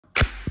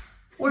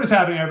What is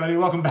happening, everybody?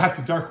 Welcome back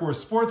to Darkhorse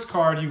Sports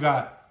Card. You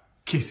got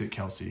Kasich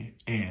Kelsey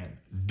and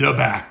the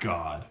Back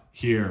God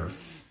here.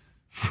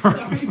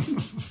 Sorry.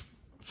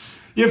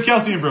 You have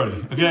Kelsey and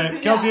Brody, okay? Yeah.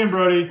 Kelsey and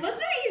Brody. Let's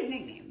not use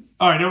nicknames.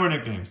 All right, no more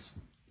nicknames.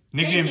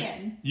 Nicknames.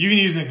 You can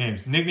use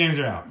nicknames. Nicknames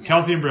are out. Yeah.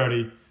 Kelsey and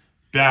Brody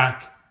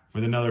back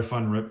with another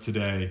fun rip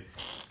today.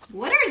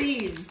 What are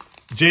these?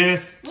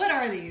 Janice. What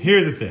are these?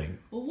 Here's the thing.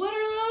 What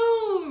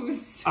are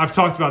those? I've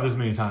talked about this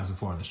many times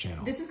before on this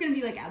channel. This is going to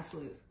be like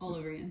absolute all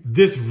over again.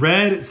 This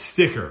red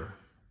sticker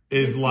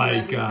is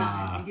like...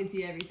 It gets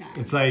you every time.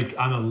 It's like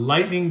I'm a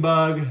lightning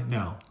bug.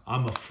 No,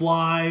 I'm a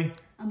fly.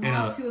 A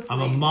moth to a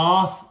flame. I'm a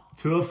moth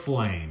to a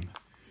flame.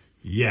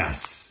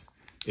 Yes.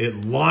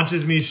 It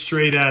launches me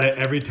straight at it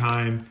every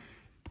time.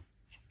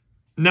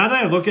 Now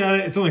that I look at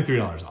it, it's only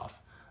 $3 off.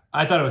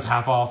 I thought it was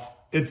half off.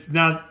 It's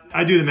not,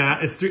 I do the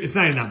math. It's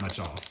not even that much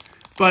off.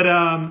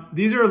 But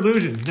these are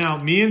illusions. Now,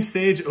 me and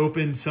Sage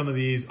opened some of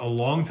these a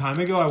long time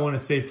ago, I want to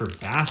say for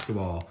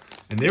basketball.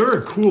 And they were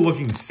a cool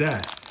looking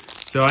set.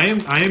 So I am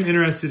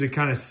interested to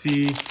kind of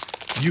see.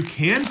 You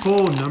can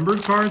pull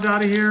numbered cards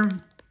out of here.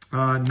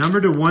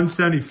 Number to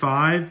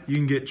 175, you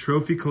can get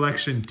Trophy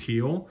Collection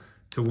Teal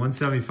to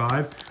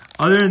 175.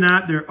 Other than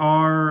that, there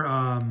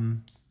are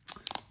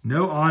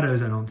no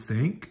autos, I don't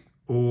think,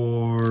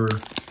 or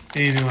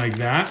anything like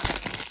that.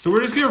 So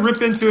we're just going to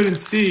rip into it and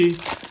see.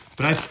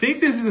 But I think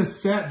this is a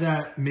set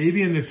that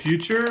maybe in the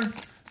future,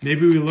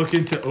 maybe we look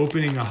into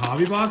opening a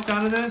hobby box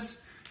out of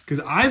this. Because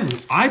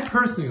I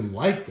personally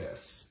like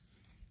this.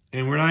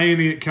 And we're not going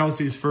to get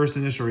Kelsey's first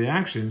initial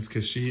reactions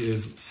because she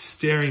is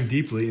staring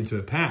deeply into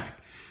a pack.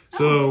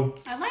 So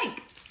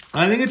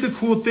I think it's a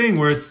cool thing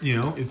where it's, you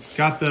know, it's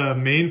got the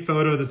main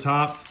photo at the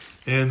top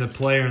and the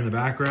player in the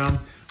background.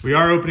 We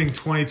are opening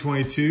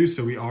 2022,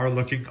 so we are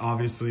looking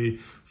obviously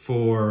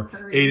for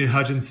Aiden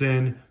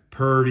Hutchinson,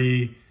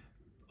 Purdy,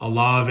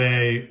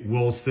 Olave,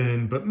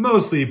 Wilson, but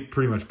mostly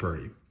pretty much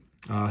Purdy.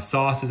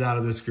 Sauce is out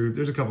of this group.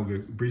 There's a couple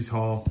good. Brees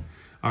Hall.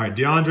 All right,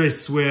 DeAndre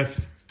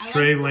Swift,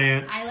 Trey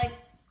Lance. I like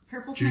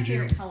purple's my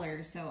favorite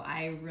color, so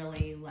I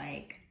really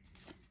like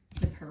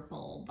the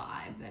purple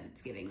vibe that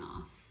it's giving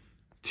off.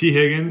 T.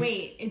 Higgins.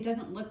 Wait, it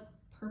doesn't look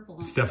purple.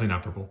 It's definitely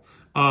not purple.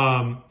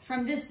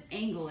 From this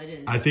angle, it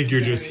is. I think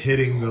you're just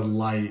hitting the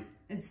light.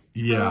 It's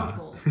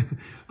purple.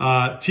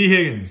 Yeah. T.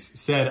 Higgins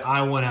said,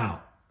 I want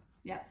out.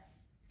 Yep.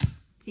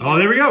 Oh,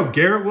 there we go.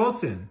 Garrett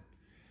Wilson.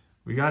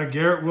 We got a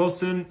Garrett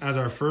Wilson as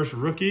our first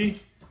rookie.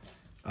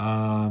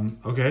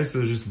 Okay, so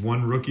there's just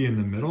one rookie in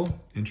the middle.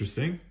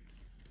 Interesting.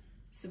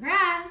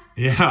 Surprise.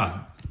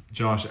 Yeah.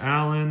 Josh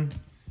Allen,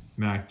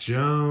 Mac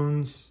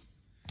Jones,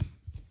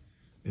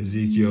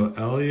 Ezekiel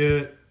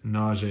Elliott,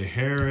 Najee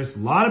Harris. A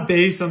lot of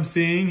base I'm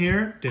seeing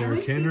here.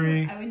 Derrick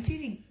Henry. I want you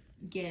to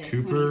get a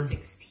Cooper,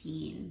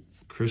 2016.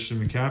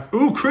 Christian McCaffrey.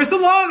 Ooh, Chris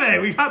Olave.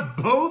 We got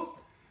both.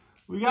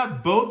 We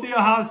got both the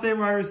Ohio State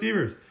wide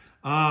receivers.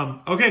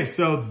 Okay,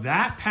 so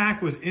that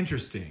pack was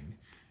interesting.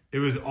 It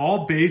was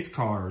all base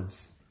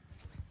cards.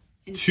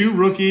 And two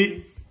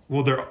rookies.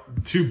 Well, they're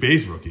two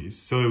base rookies.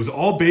 So it was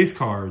all base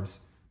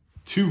cards,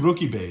 two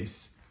rookie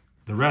base,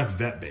 the rest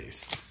vet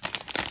base.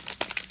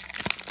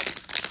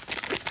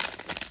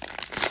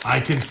 I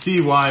can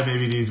see why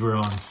maybe these were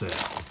on sale.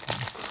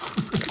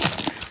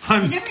 You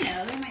never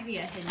know. There might be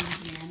a hidden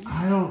gem.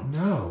 I don't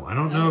know. I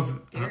don't know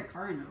if... Derek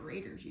Carr in a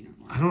Raiders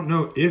uniform. I don't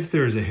know if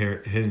there's a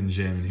hidden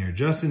gem in here.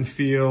 Justin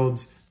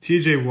Fields,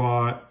 TJ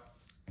Watt.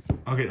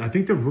 Okay, I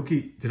think the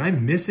rookie... Did I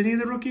miss any of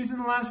the rookies in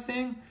the last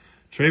thing?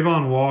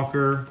 Trayvon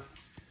Walker,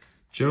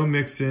 Joe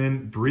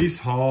Mixon,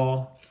 Brees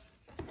Hall,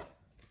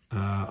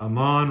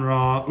 Amon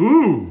Ra.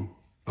 Ooh,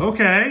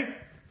 okay.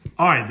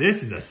 All right,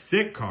 this is a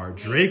sick card.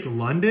 Drake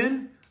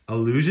London,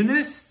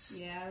 Illusionists.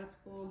 Yeah, that's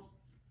cool.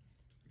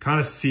 Kind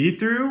of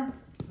see-through.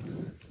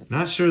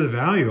 Not sure the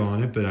value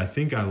on it, but I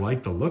think I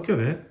like the look of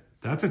it.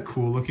 That's a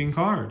cool looking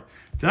card.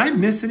 Did I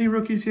miss any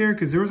rookies here?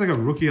 Because there was like a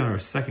rookie on our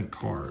second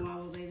card.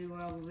 Wobble, baby,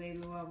 wobble, baby,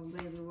 wobble,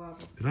 baby, wobble.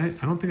 Did I?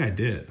 I don't think I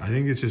did. I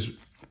think it's just...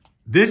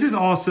 This is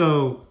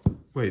also...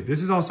 Wait,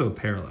 this is also a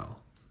parallel.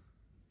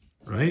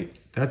 Right?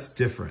 That's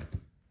different.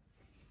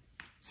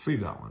 Let's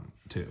leave that one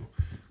too.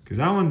 Because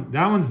that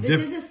one's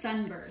different. This is a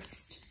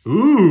sunburst.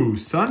 Ooh,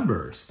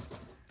 sunburst.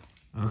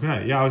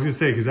 Okay, yeah, I was going to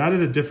say, because that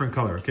is a different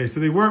color. Okay, so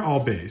they weren't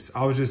all base.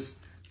 I was just...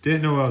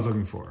 Didn't know what I was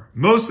looking for.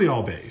 Mostly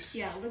all base.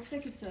 Yeah, it looks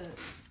like it's a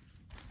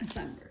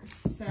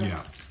sunburst. So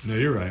yeah, no,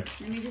 you're right.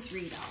 Let me just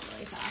read out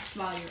really fast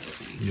while you're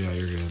opening. Yeah,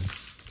 you're good.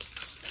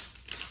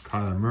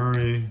 Kyler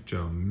Murray,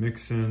 Joe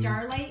Mixon.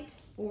 Starlight,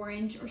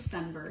 orange, or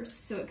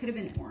sunburst. So it could have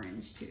been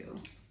orange too.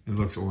 It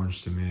looks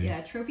orange to me. Yeah,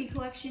 Trophy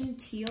Collection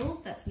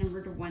Teal. That's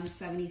numbered to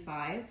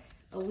 175.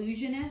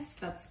 Illusionist.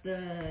 That's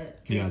the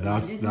yeah.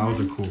 That was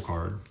a cool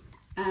card.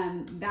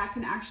 That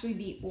can actually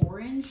be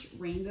orange,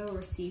 rainbow,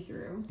 or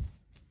see-through.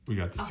 We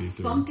got the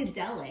see-through.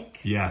 Funkadelic.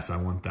 Yes, I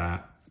want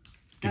that.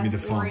 Give me the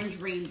funk. Orange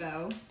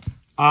rainbow.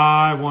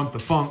 I want the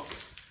funk.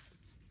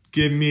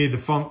 Give me the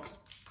funk.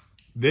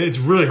 It's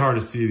really hard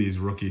to see these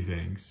rookie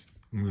things.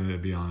 I'm going to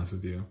be honest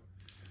with you.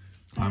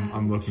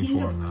 I'm looking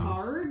for them now. King of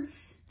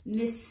Cards.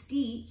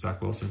 Mystique.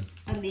 Zach Wilson.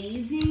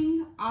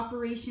 Amazing.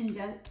 Operation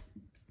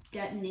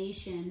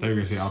Detonation. I thought you were going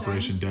to say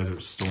Operation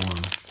Desert Storm.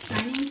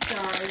 Shining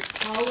Stars.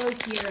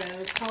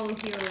 Hollow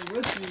Hero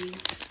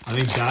Rookies. I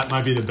think that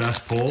might be the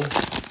best pull.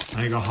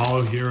 I think a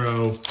Hollow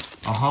Hero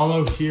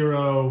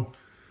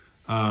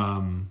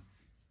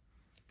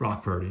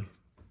Brock Purdy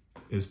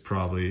is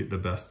probably the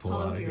best pull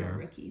out of here.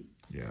 Rookie.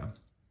 Yeah.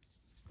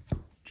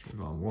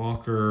 Trayvon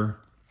Walker,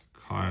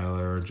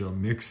 Kyler, Joe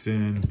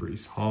Mixon,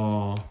 Breece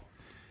Hall.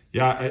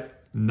 Yeah,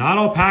 not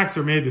all packs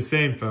are made the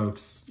same,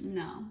 folks.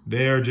 No.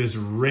 They are just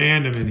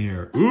random in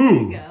here. Ooh.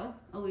 There you go.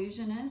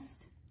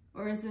 Illusionist.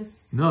 Or is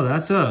this... No,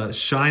 that's a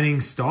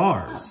Shining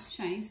Stars. Oh,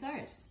 Shining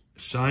Stars.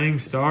 Shining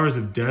Stars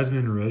of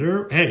Desmond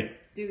Ridder. Hey.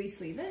 Do we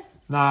sleeve it?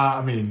 Nah,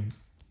 I mean,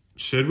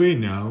 should we?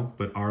 No.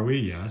 But are we?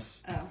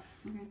 Yes. Oh,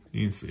 okay.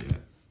 You can sleeve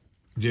it.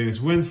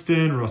 James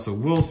Winston, Russell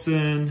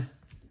Wilson,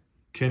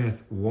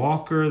 Kenneth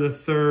Walker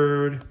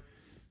III,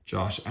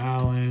 Josh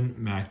Allen,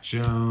 Mac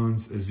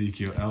Jones,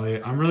 Ezekiel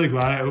Elliott. I'm really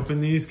glad I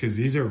opened these because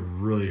these are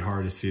really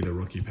hard to see the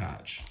rookie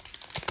patch.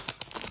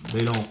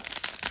 They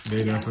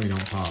definitely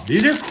don't pop.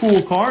 These are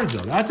cool cards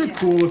though. That's a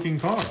cool looking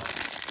card.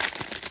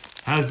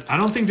 I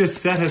don't think this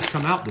set has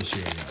come out this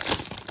year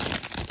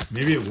yet.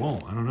 Maybe it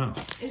won't. I don't know.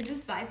 Is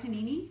this by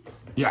Panini?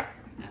 Yeah.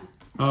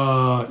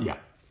 No. Yeah.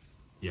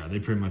 Yeah, they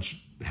pretty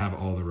much have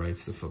all the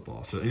rights to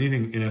football. So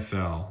anything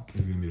NFL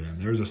is going to be there.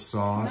 There's a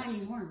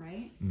Sauce. Not anymore,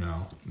 right?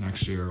 No.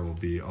 Next year will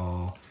be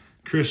all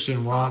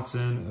Christian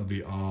Watson. It'll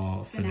be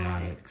all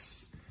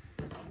Fanatics.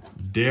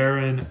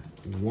 Darren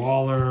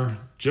Waller.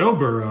 Joe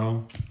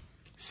Burrow.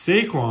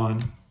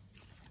 Saquon.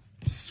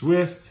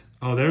 Swift.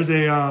 Oh, there's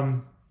a...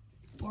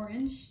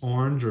 Orange.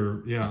 Orange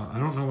or... Yeah, I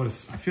don't know what...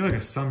 I feel like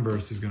a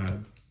Sunburst is going to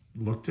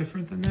look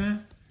different than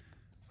that.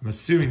 I'm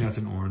assuming that's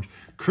an orange.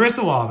 Chris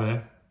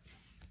Olave.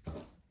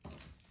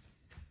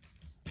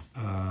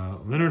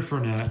 Leonard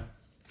Fournette,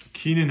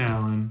 Keenan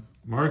Allen,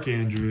 Mark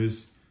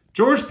Andrews,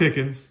 George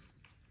Pickens,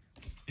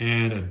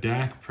 and a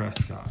Dak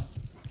Prescott.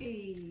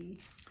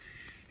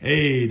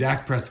 Hey,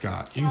 Dak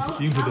Prescott. You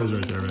can put those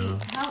right there, man.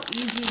 How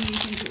easy do you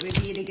think it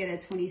would be to get a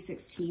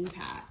 2016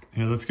 pack?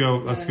 Here, let's go.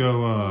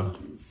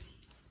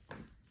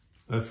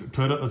 Let's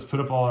put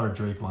up all our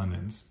Drake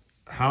Londons.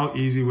 How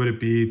easy would it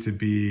be to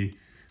be?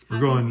 We're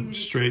going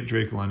straight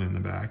Drake London in the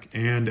back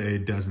and a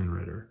Desmond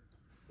Ridder.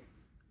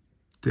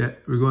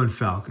 We're going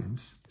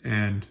Falcons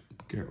and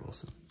Garrett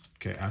Wilson.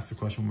 Okay, ask the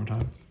question one more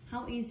time.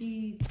 How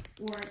easy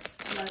or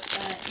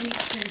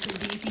inexpensive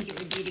do you think it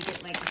would be to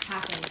get like a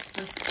pack of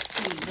the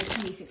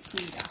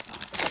 2016 draft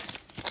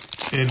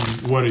box? And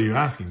what are you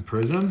asking?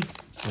 Prism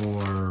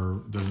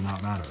or does it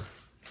not matter?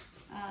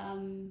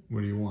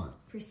 What do you want?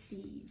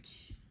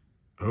 Prestige.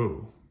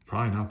 Oh,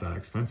 probably not that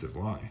expensive.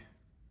 Why?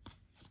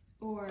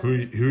 Or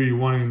who are you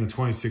wanting in the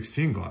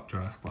 2016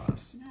 draft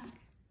class?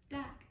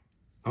 Dak.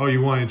 Oh,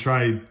 you want to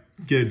try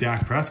get a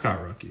Dak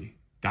Prescott rookie?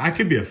 That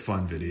could be a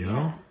fun video.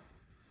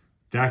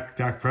 Yeah.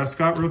 Dak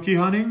Prescott rookie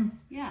hunting?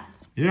 Yeah.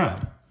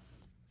 Yeah.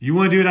 You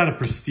want to do it out of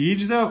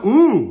Prestige though?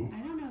 Ooh. I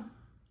don't know.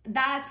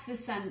 That's the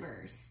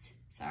Sunburst.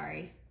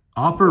 Sorry.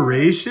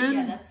 Operation?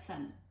 Yeah, that's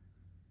Sun.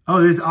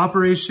 Oh, there's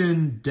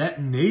Operation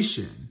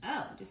Detonation.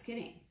 Oh, just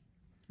kidding.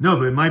 No,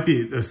 but it might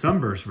be the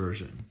Sunburst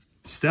version.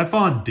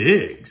 Stephon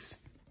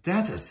Diggs.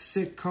 That's a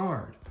sick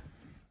card.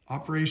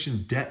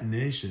 Operation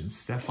Detonation,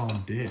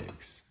 Stephon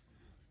Diggs.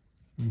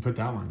 You can put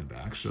that one in the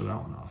back, show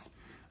that one off.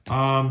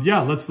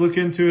 Yeah, let's look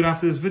into it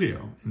after this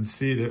video and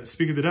see that.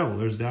 Speak of the devil,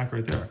 there's Dak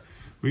right there.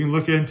 We can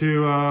look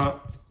into I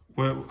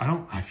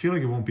feel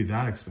like it won't be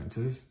that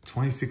expensive.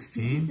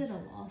 2016. He just did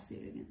a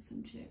lawsuit against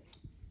some chick.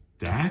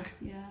 Dak?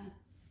 Yeah.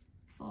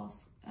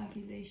 False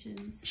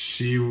accusations.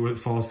 She would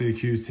falsely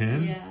accused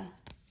him? Yeah.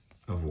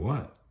 Of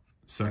what?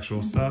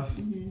 Sexual stuff?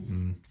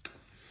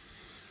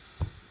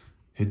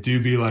 It do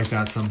be like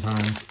that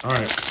sometimes. All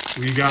right,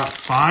 we got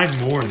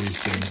 5 more of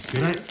these things.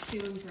 Did I sue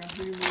him for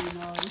 $100 million?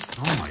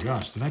 Oh my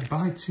gosh, did I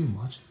buy too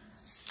much of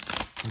this?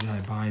 Or did I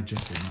buy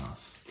just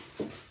enough?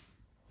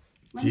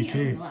 Let me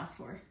open the last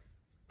 4.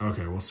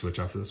 Okay, we'll switch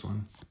after this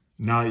one.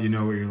 Now that you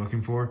know what you're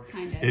looking for.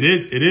 Kind of. It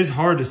is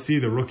hard to see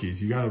the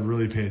rookies. You got to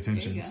really pay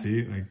attention.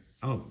 See, like,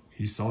 oh,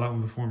 you saw that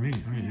one before me.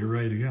 All right, you're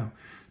ready to go.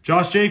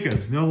 Josh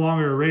Jacobs, no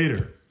longer a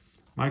Raider.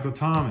 Michael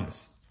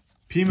Thomas,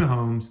 P.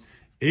 Mahomes,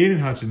 Aiden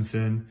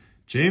Hutchinson,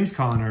 James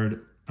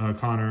Connor.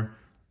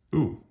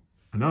 Ooh,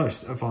 another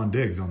Stephon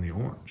Diggs on the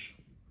orange.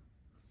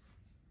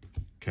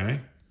 Okay.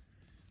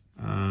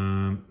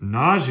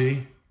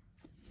 Najee,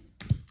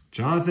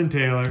 Jonathan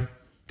Taylor,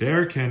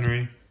 Derrick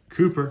Henry,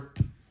 Cooper,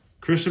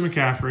 Christian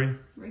McCaffrey,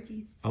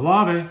 Ricky,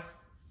 Olave,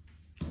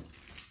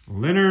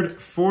 Leonard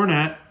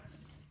Fournette,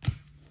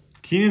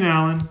 Keenan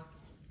Allen,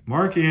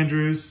 Mark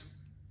Andrews,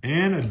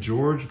 and a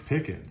George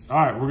Pickens. All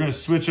right, we're going to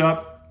switch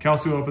up.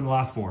 Kelsey will open the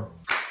last 4.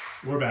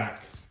 We're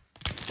back.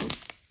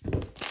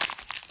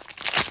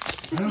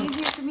 It's just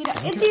easier for me to...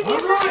 It's easier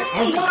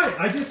for me! All right.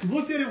 I just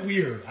looked at it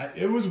weird.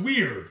 It was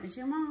weird. It's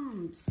your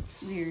mom's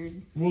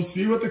weird. We'll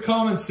see what the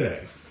comments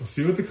say. We'll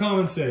see what the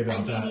comments say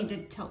about that. I do need to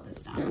tilt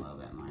this down a little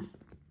bit more.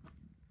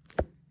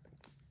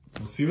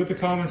 We'll see what the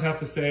comments have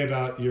to say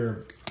about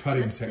your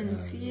cutting Justin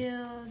technology.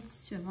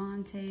 Fields,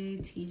 Javonte,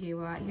 TJ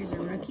Watt. Here's a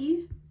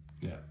rookie.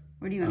 Yeah.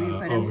 Where do you want me to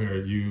put Oh, him?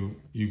 here,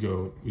 you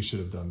go. We should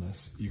have done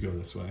this. You go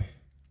this way.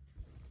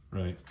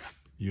 Right.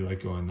 You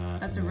like going that.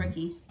 That's a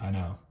rookie. I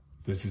know.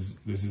 This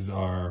is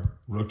our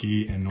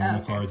rookie and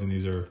normal cards, and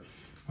these are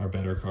our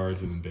better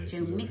cards and then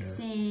bases. Joe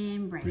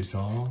Mixon, Bryce Brees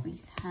Hall.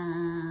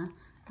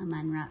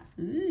 Amon-Ra.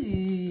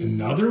 Ooh.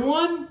 Another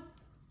one?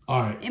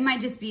 All right. It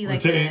might just be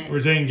like We're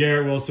taking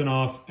Garrett Wilson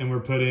off, and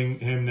we're putting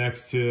him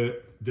next to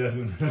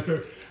Desmond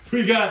Ritter.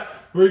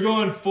 We're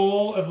going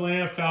full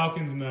Atlanta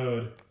Falcons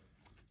mode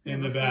in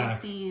the back.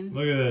 Team.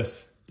 Look at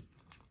this.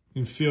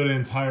 You can feel the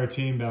entire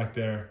team back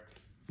there.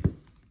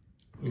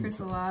 Chris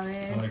Olave.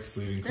 I like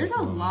sleeving. There's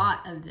a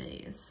lot of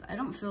these. I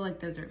don't feel like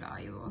those are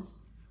valuable.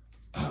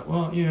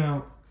 Well, you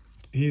know,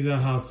 he's a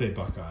Ohio State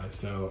Buckeye,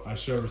 so I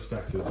show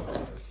respect to the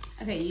Buckeyes.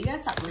 Okay, you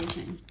guys stop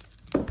reaching.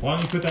 Why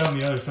don't you put that on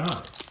the other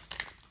side?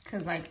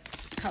 Because I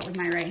cut with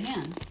my right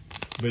hand.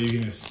 But you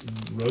can just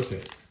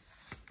rotate.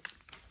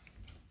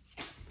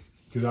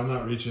 Because I'm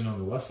not reaching on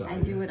the left side. I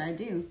do what I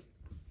do.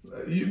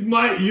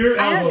 Your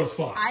elbow's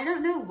fine. I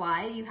don't know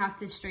why you have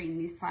to straighten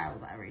these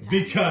piles every time.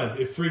 Because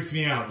it freaks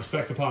me out.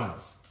 Respect the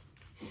piles.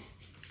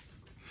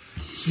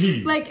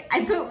 Jeez. Like,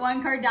 I put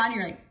one card down,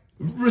 you're like...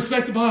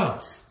 Respect the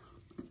piles.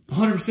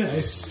 100%. I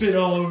spit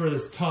all over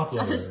this top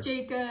layer. Josh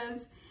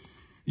Jacobs.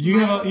 You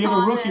have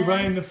a rookie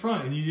right in the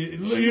front, and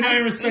you're not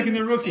even respecting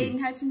the rookie.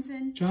 Aiden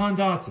Hutchinson. Jahan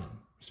Dotson.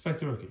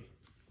 Respect the rookie.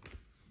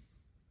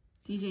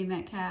 DJ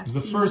Metcalf. It's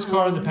the first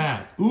card in the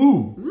pack.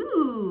 Ooh.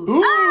 Ooh.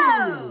 Ooh.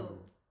 Oh!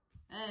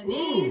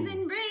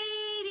 Amazing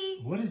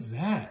Brady. What is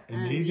that?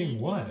 Amazing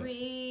what?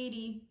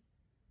 Brady.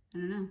 I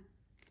don't know.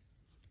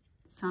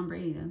 It's Tom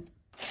Brady, though.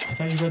 I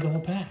thought you read the whole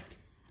pack.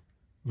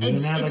 It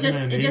just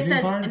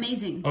says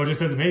amazing. Oh, it just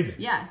says amazing.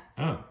 Yeah.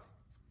 Oh.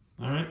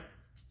 All right.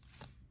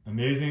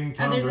 Amazing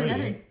Tom Brady. Brady.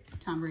 There's another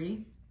Tom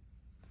Brady.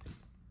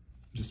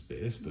 Just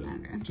base, but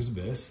okay. Just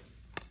base.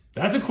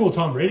 That's a cool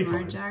Tom Brady Lamar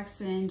card.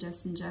 Jackson,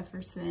 Justin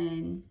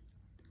Jefferson.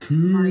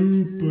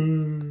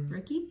 Cooper.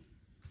 Rookie.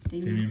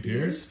 Damian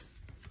Pierce.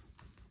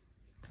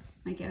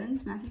 Mike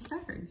Evans, Matthew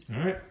Stafford.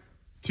 All right.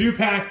 2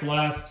 packs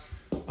left.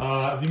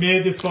 If you made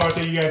it this far,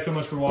 thank you guys so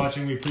much for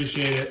watching. We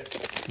appreciate it.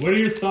 What are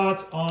your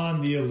thoughts on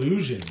the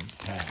Illusions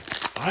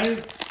packs? I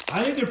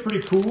think they're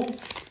pretty cool.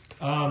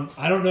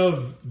 I don't know if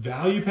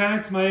value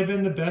packs might have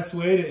been the best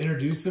way to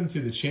introduce them to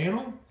the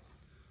channel.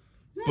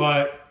 Yeah.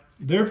 But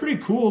they're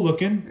pretty cool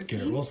looking. Rookie?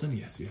 Garrett Wilson,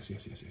 yes.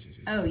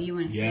 Oh, you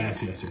want to say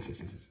yes, that?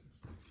 Yes.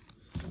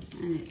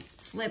 And it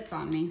flipped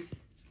on me.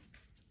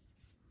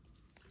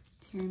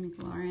 Terry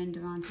McLaurin,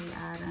 Devontae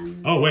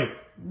Adams. Oh, wait.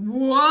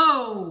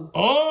 Whoa!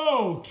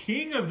 Oh,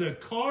 king of the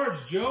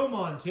cards, Joe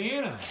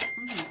Montana.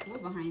 Something cool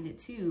behind it,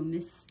 too.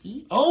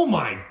 Mystique. Oh,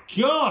 my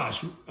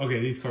gosh. Okay,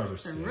 these cards are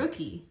it's sick. a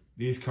rookie.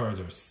 These cards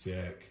are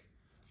sick.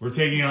 We're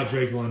taking out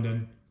Drake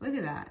London. Look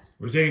at that.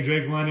 We're taking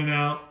Drake London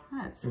out.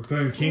 That's We're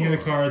putting cool. King of the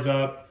Cards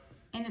up.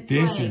 And it's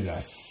this like, is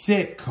a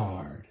sick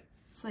card.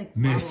 It's like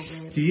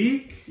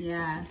Mystique?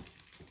 Yeah.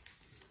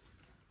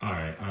 All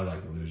right, I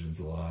like Illusions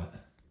a lot.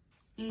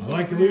 AJ I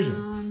like Brown,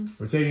 Illusions.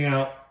 We're taking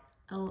out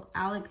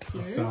Alec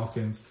Pierce.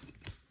 Falcons.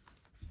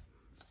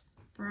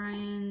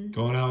 Brian.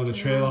 Going out with a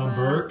Treylon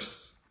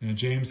Burks and a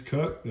James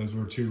Cook. Those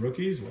were 2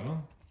 rookies.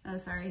 Well. Oh,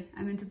 sorry.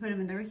 I meant to put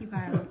him in the rookie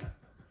pile.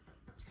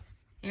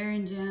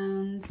 Aaron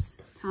Jones.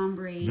 Tom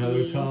Brady.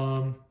 Another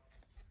Tom.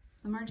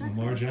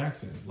 Lamar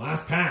Jackson.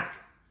 Last pack.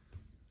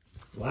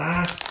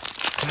 That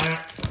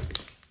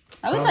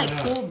was like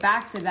cool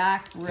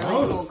back-to-back, really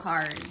cool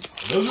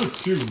cards. Those are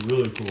 2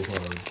 really cool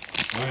cards.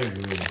 I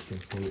agree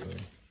completely.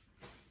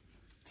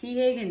 T.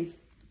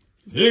 Higgins.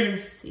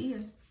 See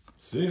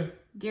ya.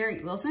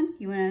 Garrett Wilson.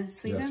 You want to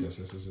sleep him?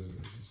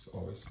 Yes.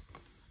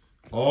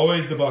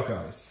 Always the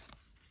Buckeyes.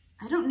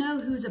 I don't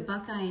know who's a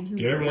Buckeye and who's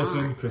Garrett not.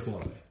 Wilson, Chris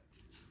Olave.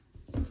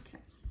 Okay.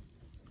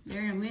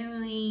 Darren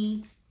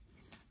Mooney.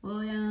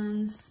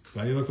 Williams.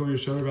 Why do you look over your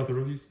shoulder about the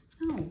rookies?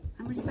 No,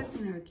 I'm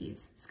respecting the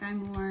rookies. Sky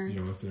Moore. You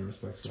almost didn't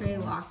respect Sky Trey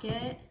Moore.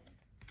 Lockett.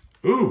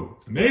 Ooh,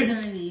 amazing.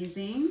 Those are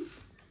amazing.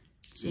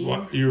 James.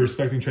 What, you're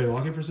respecting Trey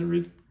Lockett for some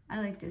reason? I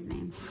liked his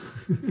name.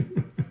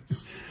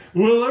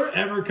 Will there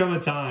ever come a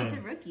time? It's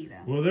a rookie,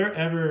 though. Will there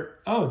ever...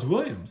 Oh, it's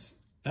Williams.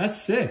 That's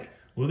sick.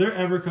 Will there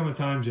ever come a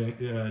time,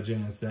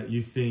 Janice, that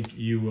you think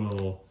you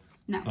will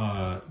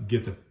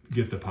get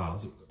the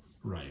piles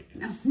right?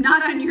 No,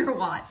 not on your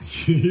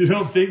watch. You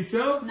don't think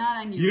so? Not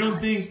on your You don't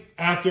watch. think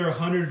after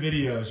 100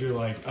 videos, you're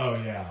like,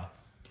 oh, yeah,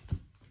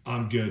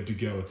 I'm good to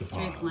go with the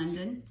piles. Drake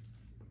London.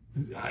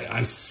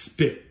 I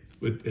spit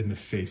in the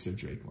face of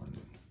Drake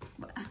London.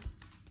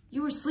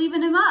 You were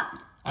sleeving him up.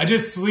 I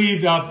just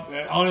sleeved up.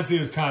 Honestly, it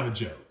was kind of a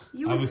joke.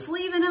 You were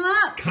sleeving him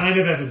up. Kind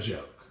of as a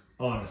joke,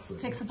 honestly.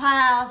 Fix the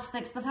piles,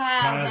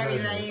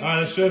 everybody. All right,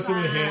 let's show some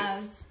of the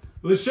hits.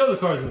 Let's show the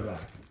cards in the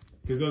back,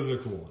 because those are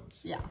cool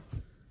ones. Yeah.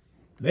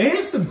 They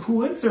have some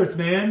cool inserts,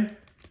 man.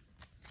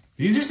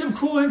 These are some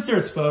cool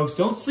inserts, folks.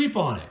 Don't sleep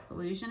on it.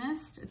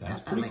 Illusionist. It's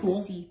That's got that like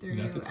cool. see-through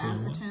Cool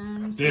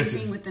acetone. This Same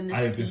thing is, with the Mystique.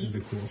 I think this is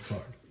the coolest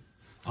card.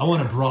 I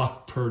want a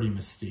Brock Purdy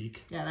mystique.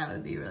 Yeah, that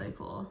would be really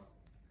cool.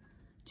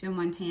 Joe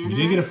Montana. We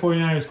did get a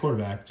 49ers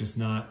quarterback, just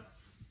not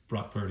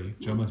Brock Purdy.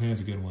 Joe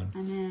Montana's a good one.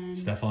 And then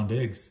Stephon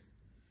Diggs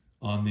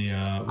on the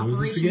what was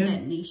this again?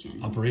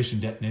 Detonation. Operation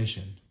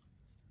Detonation.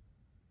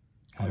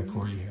 Had a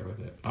Corey hair with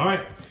it. All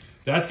right,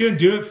 that's gonna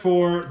do it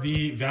for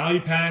the value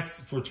packs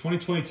for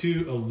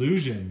 2022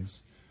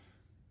 Illusions.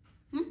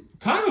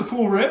 Kind of a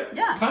cool rip.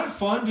 Yeah. Kind of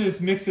fun to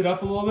just mix it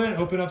up a little bit,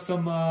 open up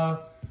some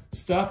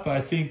stuff. But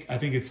I think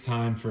it's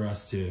time for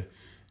us to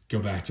go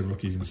back to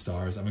Rookies and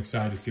Stars. I'm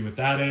excited to see what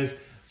that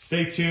is.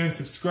 Stay tuned,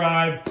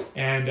 subscribe,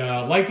 and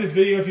like this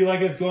video if you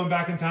like us going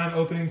back in time,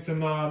 opening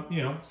some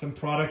some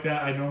product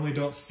that I normally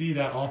don't see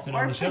that often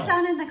on the shelves. Or put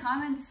down in the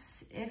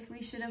comments if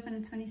we should open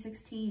in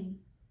 2016.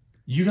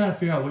 You got to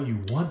figure out what you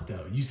want,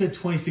 though. You said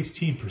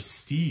 2016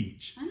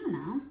 Prestige. I don't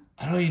know.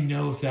 I don't even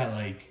know if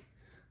that,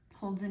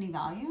 holds any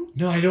value?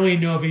 No, I don't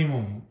even know if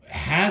anyone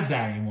has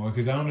that anymore,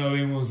 because I don't know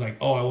if anyone's like,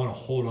 oh, I want to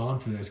hold on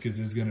to this because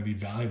this is going to be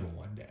valuable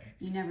one day.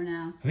 You never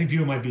know. I think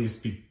people might be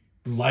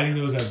lighting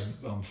those as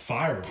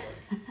firewood.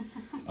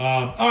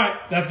 All right,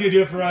 that's going to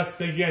do it for us.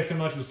 Thank you guys so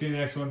much. We'll see you in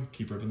the next one.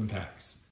 Keep ripping the packs.